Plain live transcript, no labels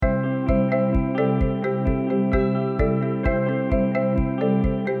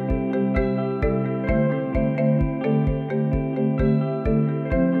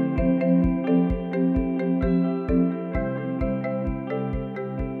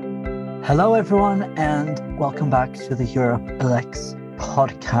Hello, everyone, and welcome back to the Europe Elects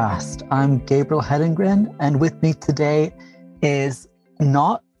podcast. I'm Gabriel Hedengren, and with me today is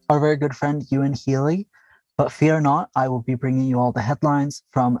not our very good friend Ewan Healy, but fear not, I will be bringing you all the headlines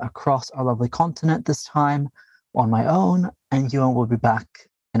from across our lovely continent this time on my own, and Ewan will be back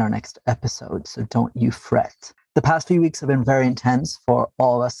in our next episode, so don't you fret. The past few weeks have been very intense for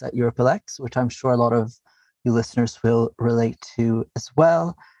all of us at Europe Elects, which I'm sure a lot of you listeners will relate to as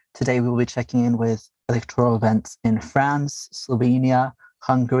well. Today, we will be checking in with electoral events in France, Slovenia,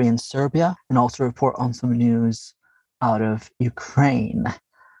 Hungary, and Serbia, and also report on some news out of Ukraine.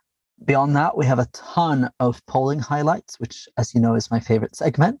 Beyond that, we have a ton of polling highlights, which, as you know, is my favorite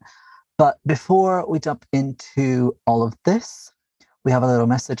segment. But before we jump into all of this, we have a little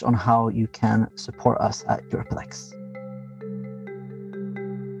message on how you can support us at Europe Elects.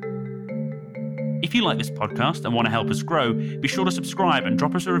 If you like this podcast and want to help us grow, be sure to subscribe and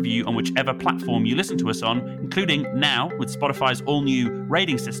drop us a review on whichever platform you listen to us on, including now with Spotify's all-new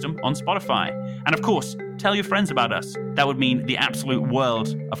rating system on Spotify. And of course, tell your friends about us. That would mean the absolute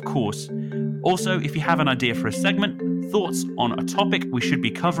world, of course. Also, if you have an idea for a segment, thoughts on a topic we should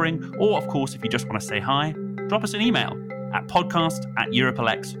be covering, or of course, if you just want to say hi, drop us an email at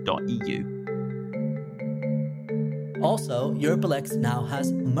podcast@europeelects.eu. Also, Europe Elects now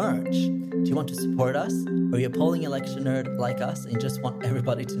has merch. Do you want to support us? Or are you a polling election nerd like us and you just want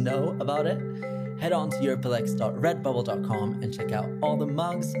everybody to know about it? Head on to europeelects.redbubble.com and check out all the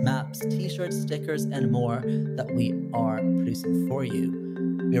mugs, maps, t-shirts, stickers, and more that we are producing for you.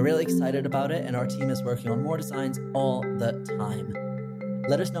 We're really excited about it, and our team is working on more designs all the time.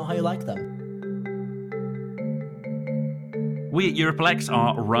 Let us know how you like them. We at Europe Elects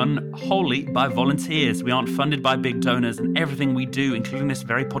are run wholly by volunteers. We aren't funded by big donors, and everything we do, including this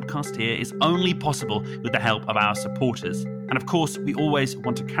very podcast here, is only possible with the help of our supporters. And of course, we always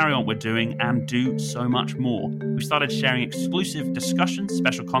want to carry on what we're doing and do so much more. We've started sharing exclusive discussions,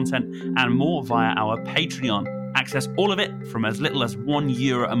 special content, and more via our Patreon. Access all of it from as little as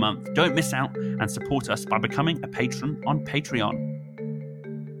 €1 a month. Don't miss out and support us by becoming a patron on Patreon.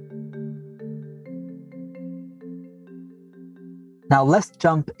 Now let's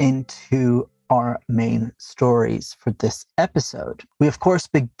jump into our main stories for this episode. We, of course,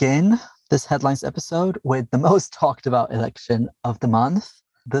 begin this headlines episode with the most talked about election of the month,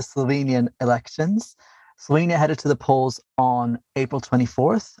 the Slovenian elections. Slovenia headed to the polls on April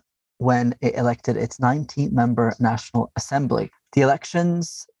 24th when it elected its 19th member National Assembly. The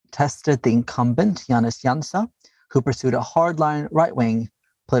elections tested the incumbent, Janez Janša, who pursued a hardline right-wing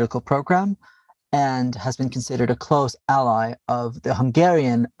political program and has been considered a close ally of the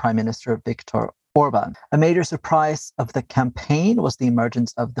Hungarian Prime Minister Viktor Orban. A major surprise of the campaign was the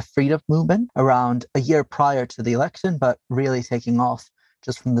emergence of the Freedom Movement around a year prior to the election, but really taking off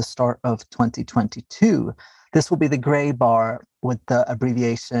just from the start of 2022. This will be the grey bar with the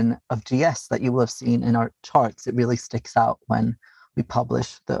abbreviation of GS that you will have seen in our charts. It really sticks out when we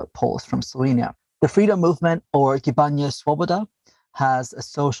publish the polls from Slovenia. The Freedom Movement, or Gibanje Svoboda, has a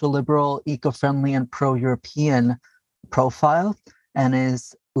social liberal, eco-friendly, and pro-European profile and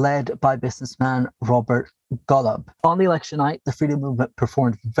is led by businessman Robert Golob. On the election night, the Freedom Movement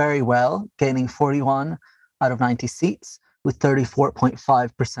performed very well, gaining 41 out of 90 seats with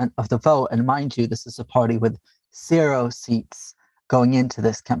 34.5% of the vote. And mind you, this is a party with 0 seats going into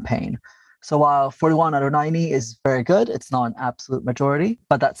this campaign. So while 41 out of 90 is very good, it's not an absolute majority.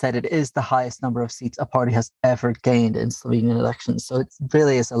 But that said, it is the highest number of seats a party has ever gained in Slovenian elections. So it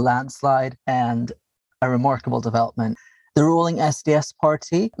really is a landslide and a remarkable development. The ruling SDS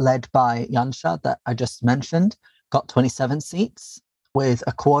party, led by Janša, that I just mentioned, got 27 seats with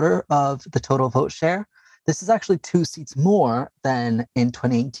a quarter of the total vote share. This is actually 2 seats more than in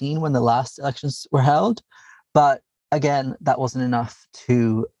 2018 when the last elections were held. But again, that wasn't enough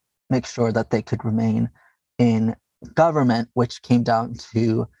to make sure that they could remain in government, which came down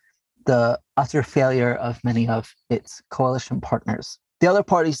to the utter failure of many of its coalition partners. The other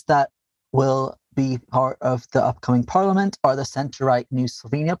parties that will be part of the upcoming parliament are the centre-right New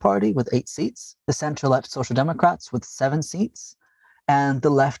Slovenia Party with 8 seats, the centre-left Social Democrats with 7 seats, and the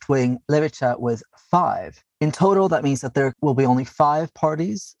left-wing Levica with 5. In total, that means that there will be only 5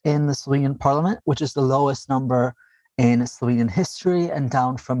 parties in the Slovenian parliament, which is the lowest number in Slovenian history and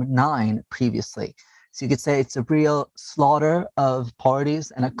down from 9 previously. So you could say it's a real slaughter of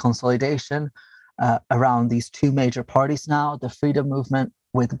parties and a consolidation around these 2 major parties now, the Freedom Movement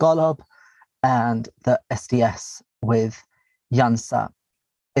with Golob and the SDS with Janša.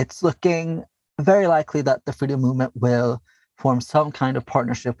 It's looking very likely that the Freedom Movement will form some kind of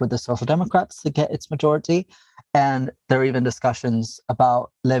partnership with the Social Democrats to get its majority. And there are even discussions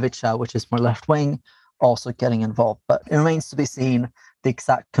about Levica, which is more left-wing, also getting involved. But it remains to be seen the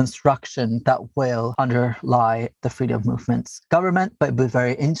exact construction that will underlie the freedom movement's government. But it'll be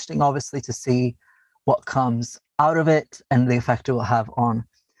very interesting, obviously, to see what comes out of it and the effect it will have on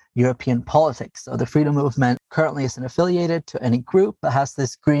European politics. So the freedom movement currently isn't affiliated to any group, but has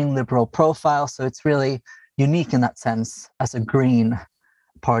this green liberal profile. So it's really unique in that sense as a green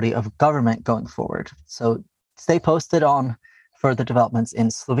party of government going forward. So stay posted on further developments in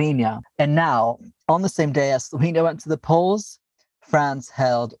Slovenia. And now, on the same day as Slovenia went to the polls, France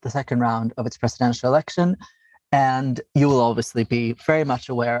held the second round of its presidential election. And you will obviously be very much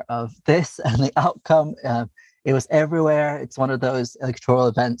aware of this and the outcome. It was everywhere. It's one of those electoral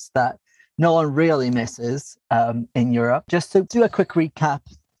events that no one really misses in Europe. Just to do a quick recap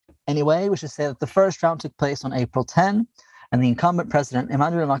anyway, we should say that the first round took place on April 10, and the incumbent president,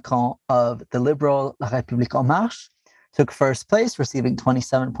 Emmanuel Macron of the liberal La République En Marche, took first place, receiving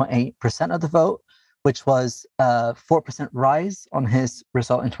 27.8% of the vote, which was a 4% rise on his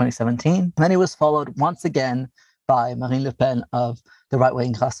result in 2017. And then he was followed once again by Marine Le Pen of the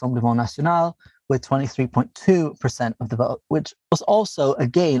right-wing Rassemblement National with 23.2% of the vote, which was also a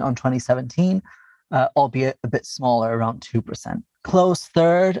gain on 2017, albeit a bit smaller, around 2%. Close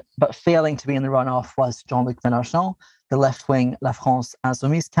third, but failing to be in the runoff, was Jean-Luc Mélenchon, the left-wing La France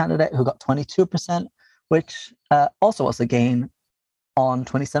Insoumise candidate, who got 22%, which also was a gain on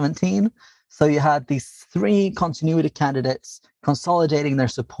 2017. So you had these three continuity candidates consolidating their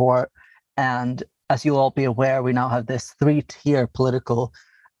support. And as you'll all be aware, we now have this three-tier political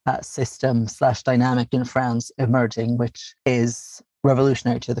system / dynamic in France emerging, which is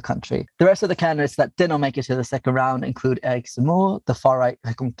revolutionary to the country. The rest of the candidates that did not make it to the second round include Éric Zemmour, the far-right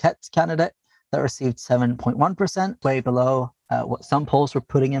Reconquête candidate, that received 7.1%, way below what some polls were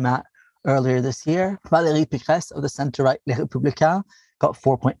putting him at earlier this year. Valérie Pécresse of the centre-right Les Républicains got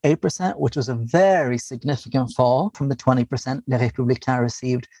 4.8%, which was a very significant fall from the 20% Les Républicains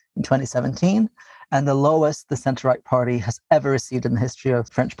received in 2017, and the lowest the centre-right party has ever received in the history of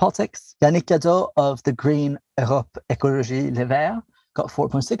French politics. Yannick Jadot of the Green Europe Écologie Les Verts got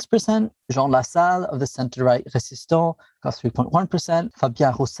 4.6%. Jean Lassalle of the centre-right Résistants got 3.1%.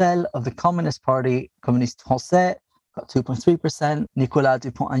 Fabien Roussel of the Communist Party Communiste Français got 2.3%. Nicolas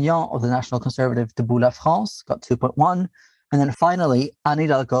Dupont-Aignan of the National Conservative Debout la France got 2.1%. And then finally, Anne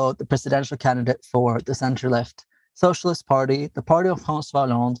Hidalgo, the presidential candidate for the centre-left Socialist Party, the party of François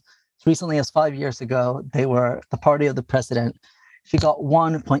Hollande. As recently as 5 years ago, they were the party of the president. She got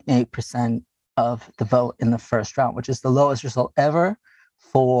 1.8% of the vote in the first round, which is the lowest result ever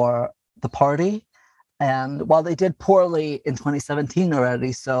for the party. And while they did poorly in 2017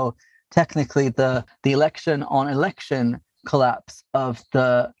 already, so technically the election on election collapse of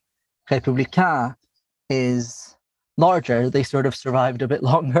the Républicains is larger. They sort of survived a bit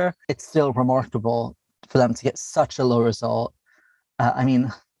longer. It's still remarkable for them to get such a low result. I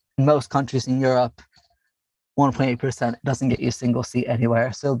mean, in most countries in Europe, 1.8% doesn't get you a single seat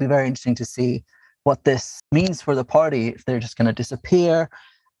anywhere. So it'll be very interesting to see what this means for the party, if they're just going to disappear,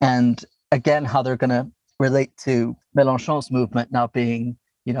 and again, how they're going to relate to Mélenchon's movement now being,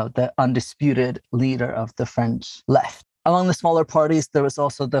 you know, the undisputed leader of the French left. Among the smaller parties, there was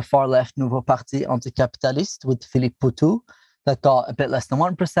also the far-left Nouveau Parti Anticapitaliste with Philippe Poutou that got a bit less than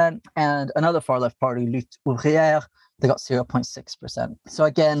 1%, and another far-left party, Lutte Ouvrière, they got 0.6%. So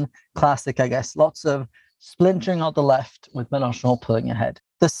again, classic, I guess, lots of splintering on the left with Mélenchon pulling ahead.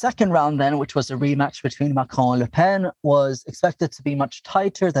 The second round then, which was a rematch between Macron and Le Pen, was expected to be much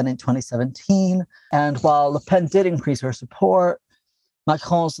tighter than in 2017. And while Le Pen did increase her support,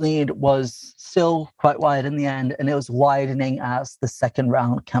 Macron's lead was still quite wide in the end, and it was widening as the second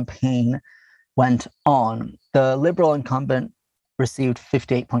round campaign went on. The Liberal incumbent received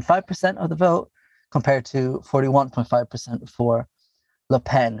 58.5% of the vote compared to 41.5% for Le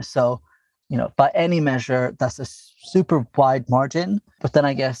Pen. So, you know, by any measure, that's a super wide margin. But then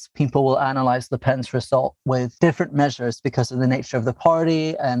I guess people will analyze Le Pen's result with different measures because of the nature of the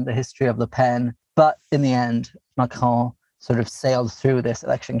party and the history of Le Pen. But in the end, Macron sort of sailed through this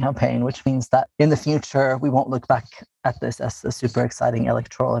election campaign, which means that in the future, we won't look back at this as a super exciting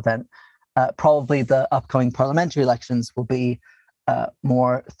electoral event. Probably the upcoming parliamentary elections will be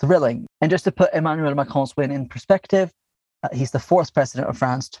more thrilling. And just to put Emmanuel Macron's win in perspective, he's the fourth president of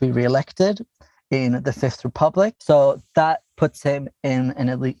France to be re-elected in the Fifth Republic. So that puts him in an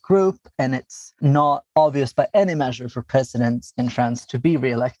elite group, and it's not obvious by any measure for presidents in France to be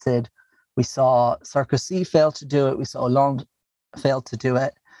re-elected. We saw Sarkozy fail to do it. We saw Hollande fail to do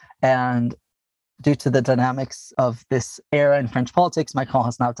it. And due to the dynamics of this era in French politics, Macron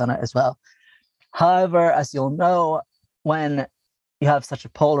has now done it as well. However, as you'll know, when you have such a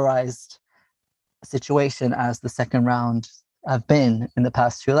polarized situation as the second round have been in the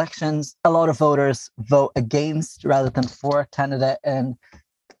past two elections, a lot of voters vote against rather than for a candidate. And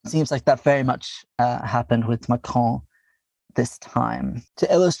it seems like that very much happened with Macron this time.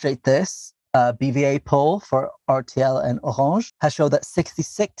 To illustrate this, a BVA poll for RTL and Orange has showed that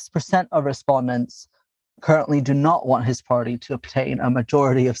 66% of respondents currently do not want his party to obtain a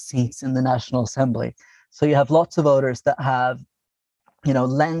majority of seats in the National Assembly. So you have lots of voters that have,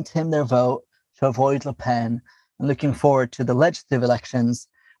 lent him their vote to avoid Le Pen, and looking forward to the legislative elections,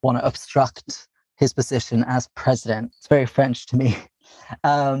 want to obstruct his position as president. It's very French to me.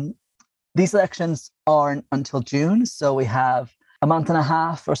 These elections aren't until June, so we have a month and a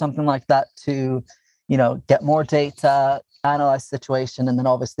half or something like that to, get more data, analyze the situation, and then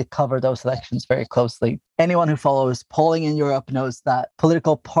obviously cover those elections very closely. Anyone who follows polling in Europe knows that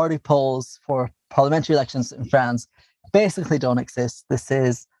political party polls for parliamentary elections in France basically don't exist. This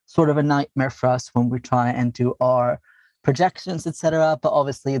is sort of a nightmare for us when we try and do our projections, etc. But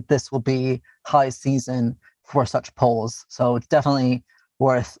obviously this will be high season for such polls. So it's definitely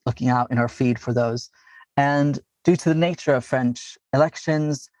worth looking out in our feed for those. And due to the nature of French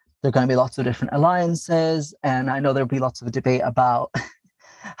elections, there are going to be lots of different alliances. And I know there'll be lots of debate about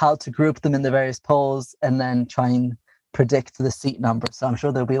how to group them in the various polls and then try and predict the seat number. So I'm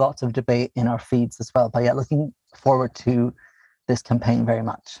sure there'll be lots of debate in our feeds as well. But yeah, looking forward to this campaign very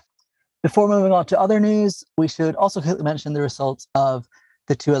much. Before moving on to other news, we should also quickly mention the results of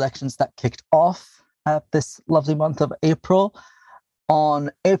the two elections that kicked off this lovely month of April. On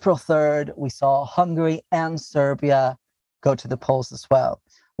April 3rd, we saw Hungary and Serbia go to the polls as well.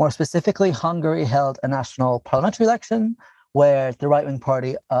 More specifically, Hungary held a national parliamentary election where the right-wing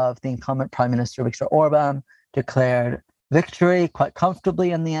party of the incumbent Prime Minister Viktor Orban declared victory quite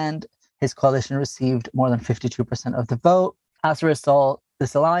comfortably in the end. His coalition received more than 52% of the vote. As a result,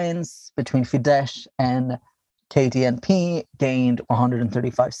 this alliance between Fidesz and KDNP gained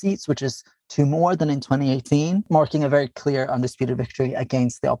 135 seats, which is two more than in 2018, marking a very clear, undisputed victory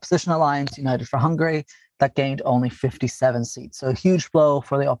against the opposition alliance, United for Hungary, that gained only 57 seats. So a huge blow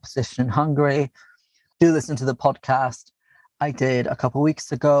for the opposition in Hungary. Do listen to the podcast I did a couple of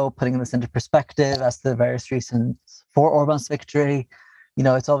weeks ago, putting this into perspective as to the various reasons for Orban's victory.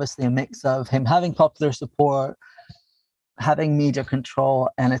 It's obviously a mix of him having popular support, having media control,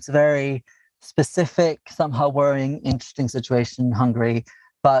 and it's a very specific, somehow worrying, interesting situation in Hungary.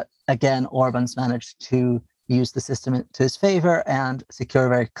 But again, Orban's managed to use the system to his favor and secure a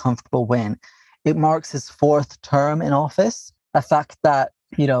very comfortable win. It marks his fourth term in office, a fact that,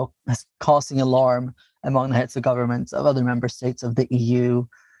 is causing alarm among the heads of governments of other member states of the EU.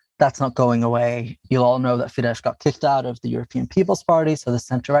 That's not going away. You'll all know that Fidesz got kicked out of the European People's Party, so the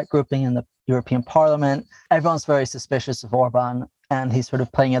centre-right grouping in the European Parliament. Everyone's very suspicious of Orban, and he's sort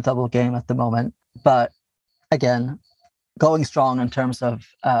of playing a double game at the moment. But again, going strong in terms of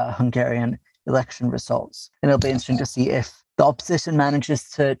Hungarian election results. And it'll be interesting to see if the opposition manages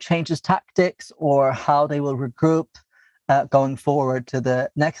to change its tactics or how they will regroup going forward to the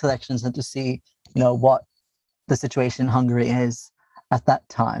next elections, and to see, what the situation in Hungary is at that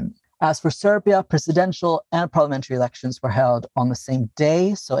time. As for Serbia, presidential and parliamentary elections were held on the same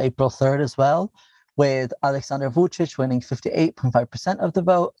day, so April 3rd as well, with Aleksandar Vučić winning 58.5% of the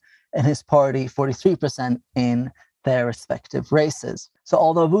vote and his party 43% in their respective races. So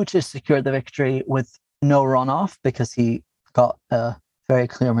although Vučić secured the victory with no runoff because he got a very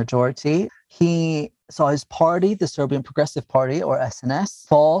clear majority, he saw his party, the Serbian Progressive Party, or SNS,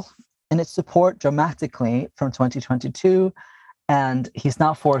 fall in its support dramatically from 2022. And he's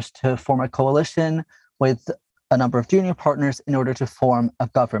now forced to form a coalition with a number of junior partners in order to form a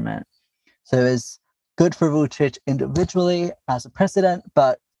government. So it was good for Vučić individually as a president,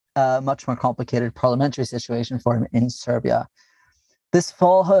 but a much more complicated parliamentary situation for him in Serbia. This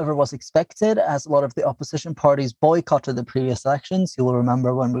fall, however, was expected as a lot of the opposition parties boycotted the previous elections. You will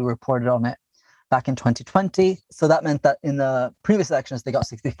remember when we reported on it back in 2020. So that meant that in the previous elections, they got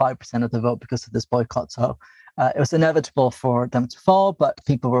 65% of the vote because of this boycott. So it was inevitable for them to fall, but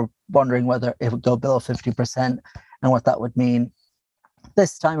people were wondering whether it would go below 50% and what that would mean.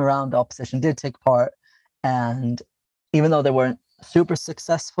 This time around, the opposition did take part. And even though they weren't super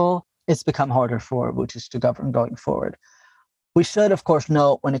successful, it's become harder for Vučić to govern going forward. We should, of course,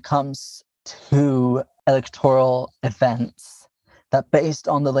 note when it comes to electoral events that based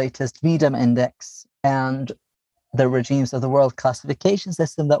on the latest VDEM index and the regimes of the world classification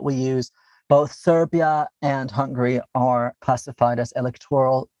system that we use, both Serbia and Hungary are classified as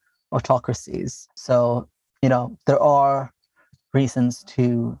electoral autocracies. So, there are reasons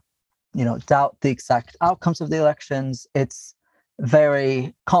to doubt the exact outcomes of the elections. It's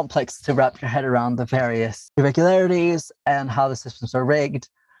very complex to wrap your head around the various irregularities and how the systems are rigged.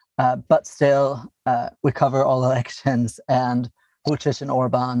 But still, we cover all elections, and Vučić and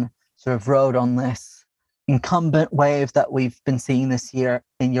Orban sort of rode on this incumbent wave that we've been seeing this year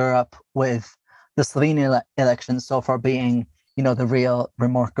in Europe, with the Slovenian elections so far being, the real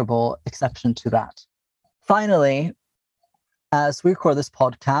remarkable exception to that. Finally, as we record this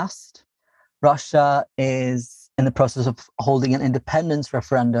podcast, Russia is in the process of holding an independence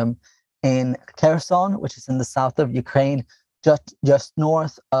referendum in Kherson, which is in the south of Ukraine, just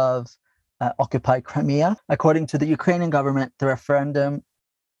north of occupied Crimea. According to the Ukrainian government, the referendum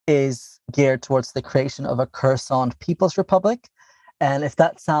is geared towards the creation of a Kherson People's Republic. And if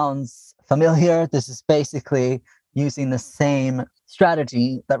that sounds familiar, this is basically using the same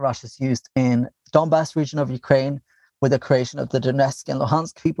strategy that Russia's used in Donbass region of Ukraine, with the creation of the Donetsk and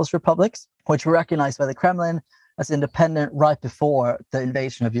Luhansk People's Republics, which were recognized by the Kremlin as independent right before the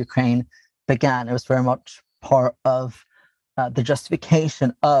invasion of Ukraine began. It was very much part of the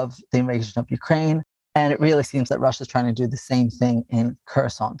justification of the invasion of Ukraine. And it really seems that Russia is trying to do the same thing in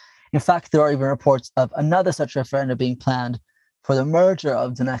Kherson. In fact, there are even reports of another such referendum being planned for the merger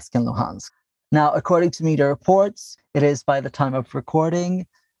of Donetsk and Luhansk. Now, according to media reports, it is, by the time of recording,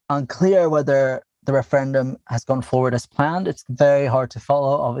 unclear whether the referendum has gone forward as planned. It's very hard to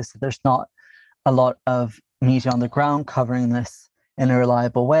follow. Obviously, there's not a lot of media on the ground covering this in a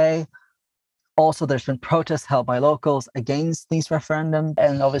reliable way. Also, there's been protests held by locals against these referendums,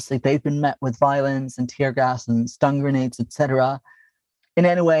 and obviously they've been met with violence and tear gas and stun grenades, etc. In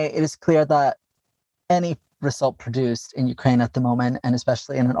any way, it is clear that any result produced in Ukraine at the moment, and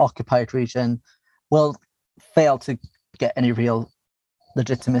especially in an occupied region, will fail to get any real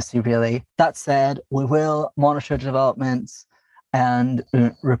legitimacy, really. That said, we will monitor developments and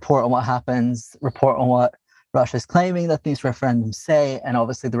report on what happens, report on what Russia is claiming that these referendums say, and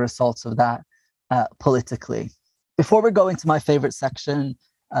obviously the results of that politically. Before we go into my favorite section,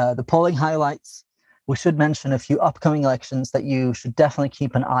 the polling highlights, we should mention a few upcoming elections that you should definitely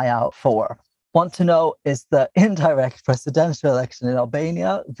keep an eye out for. One to know is the indirect presidential election in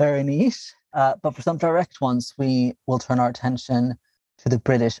Albania, very niche. But for some direct ones, we will turn our attention to the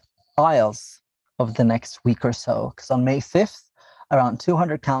British Isles of the next week or so. Because on May 5th, around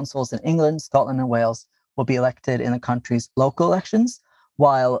 200 councils in England, Scotland, and Wales will be elected in the country's local elections,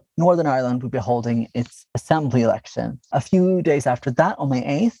 while Northern Ireland will be holding its assembly election. A few days after that, on May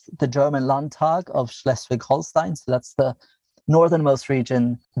 8th, the German Landtag of Schleswig-Holstein, so that's the northernmost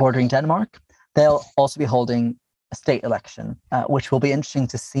region bordering Denmark, they'll also be holding a state election, which will be interesting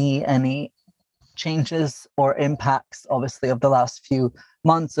to see any changes or impacts, obviously, of the last few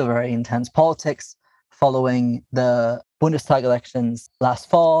months of very intense politics following the Bundestag elections last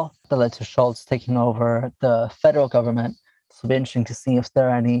fall that led to Scholz taking over the federal government. So it'll be interesting to see if there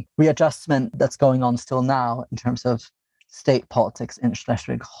are any readjustment that's going on still now in terms of state politics in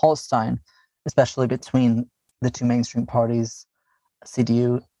Schleswig-Holstein, especially between the two mainstream parties,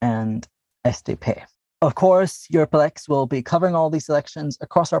 CDU and SDP. Of course, EuropeLex will be covering all these elections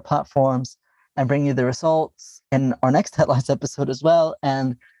across our platforms and bring you the results in our next Headlines episode as well,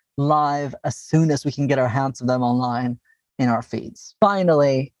 and live as soon as we can get our hands on them online in our feeds.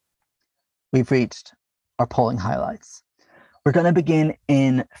 Finally, we've reached our polling highlights. We're going to begin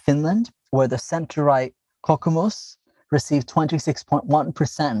in Finland, where the center-right Kokoomus received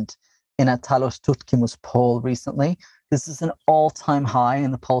 26.1% in a Taloustutkimus poll recently. This is an all-time high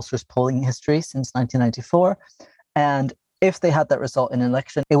in the pollster's polling history since 1994. And if they had that result in an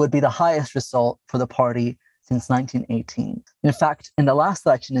election, it would be the highest result for the party since 1918. In fact, in the last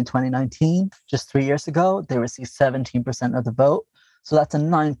election in 2019, just 3 years ago, they received 17% of the vote. So that's a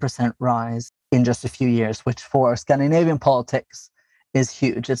 9% rise in just a few years, which for Scandinavian politics is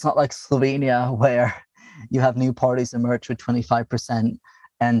huge. It's not like Slovenia, where you have new parties emerge with 25%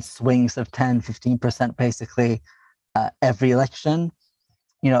 and swings of 10, 15% basically every election.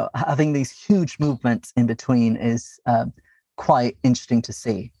 Having these huge movements in between is quite interesting to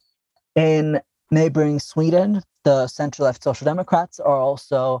see. In neighboring Sweden, the centre-left Social Democrats are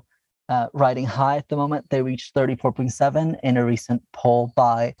also riding high at the moment. They reached 34.7% in a recent poll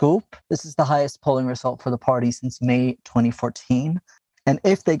by Goop. This is the highest polling result for the party since May 2014. And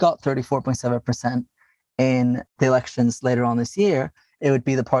if they got 34.7% in the elections later on this year, it would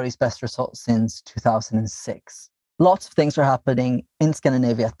be the party's best result since 2006. Lots of things are happening in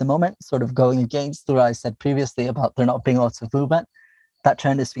Scandinavia at the moment, sort of going against what I said previously about there not being lots of movement. That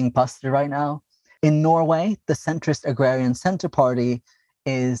trend is being busted right now. In Norway, the centrist Agrarian Centre Party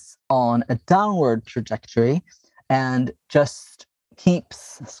is on a downward trajectory. And just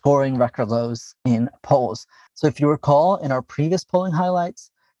keeps scoring record lows in polls. So if you recall, in our previous polling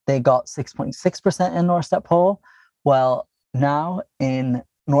highlights, they got 6.6% in Norstat poll. Well, now in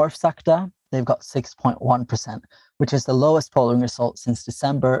North Sakta, they've got 6.1%, which is the lowest polling result since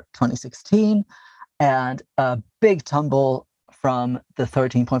December 2016, and a big tumble from the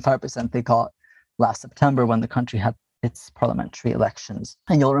 13.5% they got last September when the country had its parliamentary elections.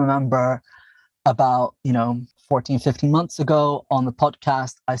 And you'll remember about 14, 15 months ago on the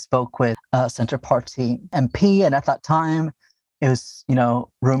podcast, I spoke with a Centre Party MP, and at that time it was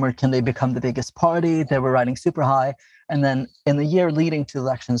rumored, can they become the biggest party? They were riding super high, and then in the year leading to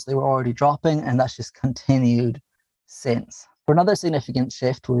elections they were already dropping, and that's just continued since. For another significant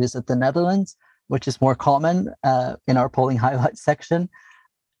shift, we visit the Netherlands, which is more common in our polling highlights section.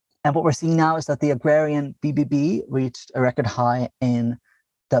 And what we're seeing now is that the agrarian BBB reached a record high in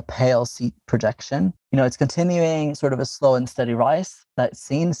the pale seat projection. It's continuing sort of a slow and steady rise that it's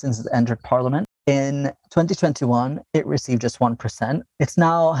seen since it entered parliament. In 2021, it received just 1%. It's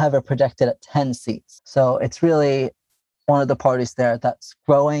now, however, projected at 10 seats. So it's really one of the parties there that's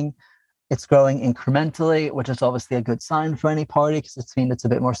growing. It's growing incrementally, which is obviously a good sign for any party because it's seen it's a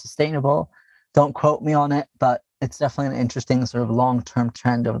bit more sustainable. Don't quote me on it, but it's definitely an interesting sort of long-term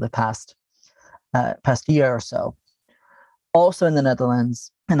trend over the past year or so. Also in the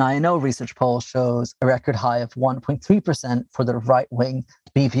Netherlands, an INO research poll shows a record high of 1.3% for the right-wing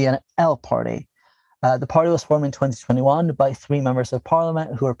BVNL party. The party was formed in 2021 by 3 members of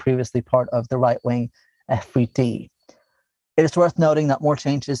parliament who were previously part of the right-wing FVD. It is worth noting that more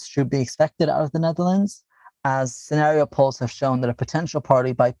changes should be expected out of the Netherlands, as scenario polls have shown that a potential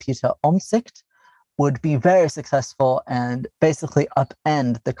party by Pieter Omtzigt would be very successful and basically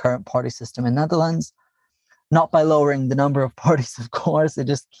upend the current party system in Netherlands. Not by lowering the number of parties, of course. It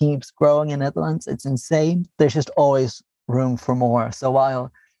just keeps growing in Netherlands. It's insane. There's just always room for more. So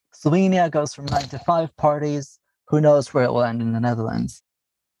while Slovenia goes from 9 to 5 parties, who knows where it will end in the Netherlands.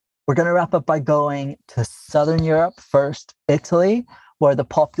 We're going to wrap up by going to Southern Europe. First, Italy, where the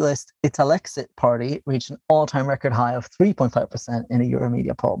populist Italexit party reached an all-time record high of 3.5% in a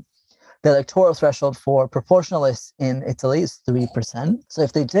Euromedia poll. The electoral threshold for proportionalists in Italy is 3%. So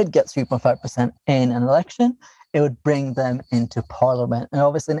if they did get 3.5% in an election, it would bring them into parliament. And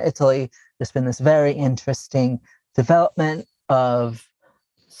obviously in Italy, there's been this very interesting development of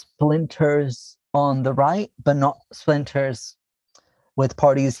splinters on the right, but not splinters with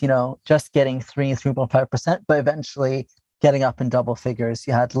parties, just getting 3.5%, but eventually getting up in double figures.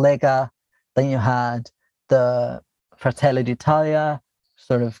 You had Lega, then you had the Fratelli d'Italia,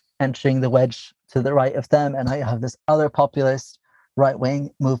 sort of entering the wedge to the right of them. And now you have this other populist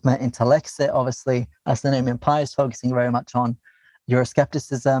right-wing movement, Italexit, obviously, as the name implies, focusing very much on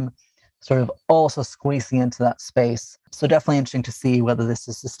Euroscepticism, sort of also squeezing into that space. So definitely interesting to see whether this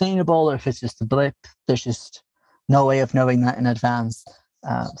is sustainable or if it's just a blip. There's just no way of knowing that in advance.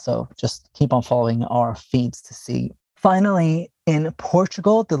 So just keep on following our feeds to see. Finally, in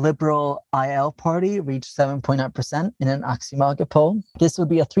Portugal, the Liberal IL party reached 7.9% in an Aximaga poll. This would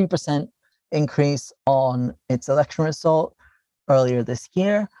be a 3% increase on its election result earlier this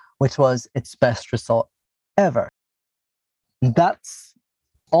year, which was its best result ever. That's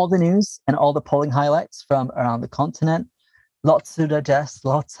all the news and all the polling highlights from around the continent. Lots to digest,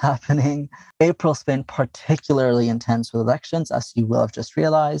 lots happening. April's been particularly intense with elections, as you will have just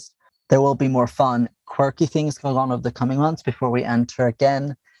realized. There will be more fun, quirky things going on over the coming months before we enter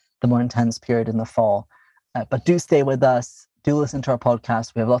again the more intense period in the fall. But do stay with us. Do listen to our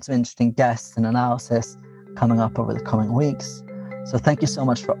podcast. We have lots of interesting guests and analysis coming up over the coming weeks. So thank you so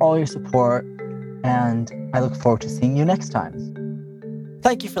much for all your support, and I look forward to seeing you next time.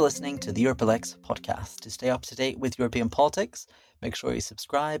 Thank you for listening to the Europalex podcast. To stay up to date with European politics, make sure you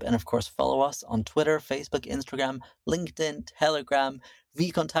subscribe and, of course, follow us on Twitter, Facebook, Instagram, LinkedIn, Telegram,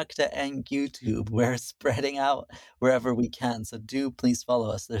 VKontakte, and YouTube. We're spreading out wherever we can, so do please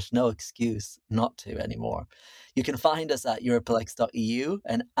follow us. There's no excuse not to anymore. You can find us at europalex.eu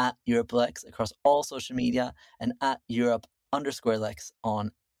and at Europalex across all social media and at Europe_Lex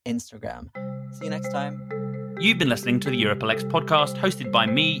on Instagram. See you next time. You've been listening to the Europalex podcast, hosted by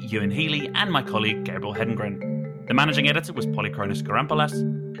me, Ewan Healy, and my colleague, Gabriel Hedengren. The managing editor was Polychronis Garampalas.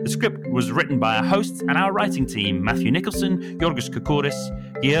 The script was written by our hosts and our writing team, Matthew Nicholson, Yorgos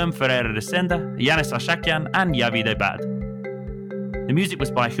Koukouris, Guillaume Ferreira de Senda, Yanis Ashakian, and Yavid Ebad. The music was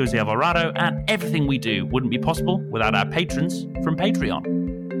by Jose Alvarado, and everything we do wouldn't be possible without our patrons from Patreon.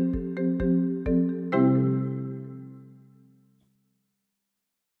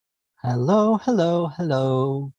 Hello, hello, hello.